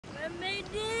made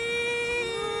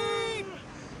it!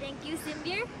 Thank you,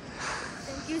 Simbier.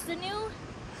 Thank you, Sunil.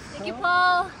 Thank you,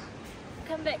 Paul.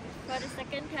 Come back for the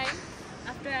second time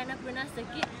after Annapurna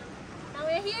Circuit. Now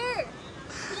we're here!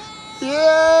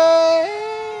 Yay!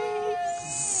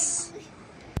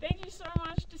 Thank you so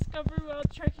much, Discovery World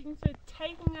Trekking, for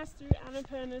taking us through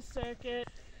Annapurna Circuit.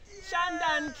 Shanda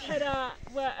and Keda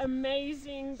were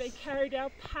amazing. They carried our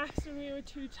packs when we were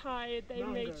too tired. They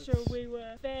made sure we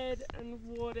were fed and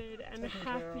watered and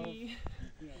happy.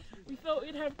 We thought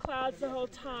we'd have clouds the whole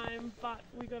time, but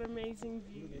we got amazing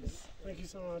views. Thank you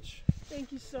so much.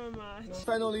 Thank you so much.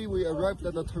 Finally, we arrived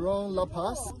at the Thorong La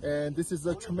Pass, and this is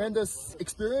a tremendous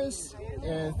experience.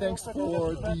 And thanks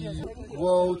for the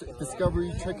World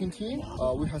Discovery Trekking team.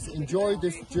 We have enjoyed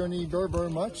this journey very, very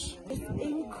much. It's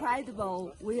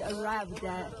incredible. We arrived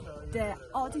at the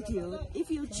altitude. If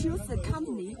you choose the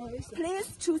company,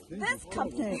 please choose this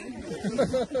company.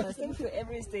 Thank you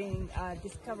everything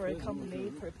Discovery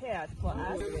Company prepared for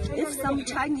us. If some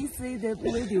Chinese see the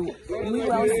video, we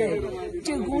will say,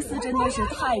 这个公司真的是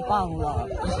太棒了。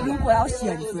如果要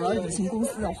选择旅行公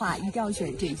司的话，一定要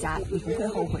选这家，你不会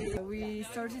后悔的。 We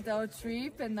started our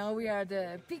trip and now we are at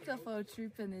the peak of our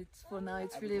trip, and for now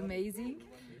it's really amazing.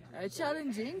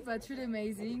 Challenging but really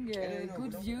amazing.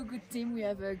 Good view, good team. We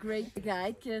have a great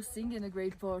guide, Kersting, and a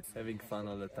great port. Having fun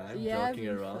all the time, Yeah, joking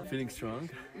around, feeling strong.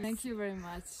 Thank you very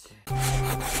much.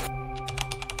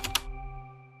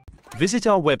 Visit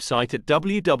our website at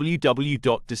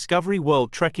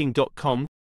www.discoveryworldtrekking.com.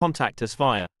 Contact us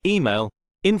via email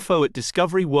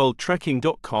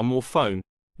info@discoveryworldtrekking.com or phone,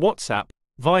 WhatsApp,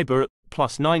 Viber at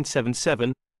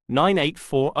 +977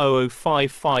 984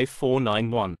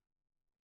 0055491.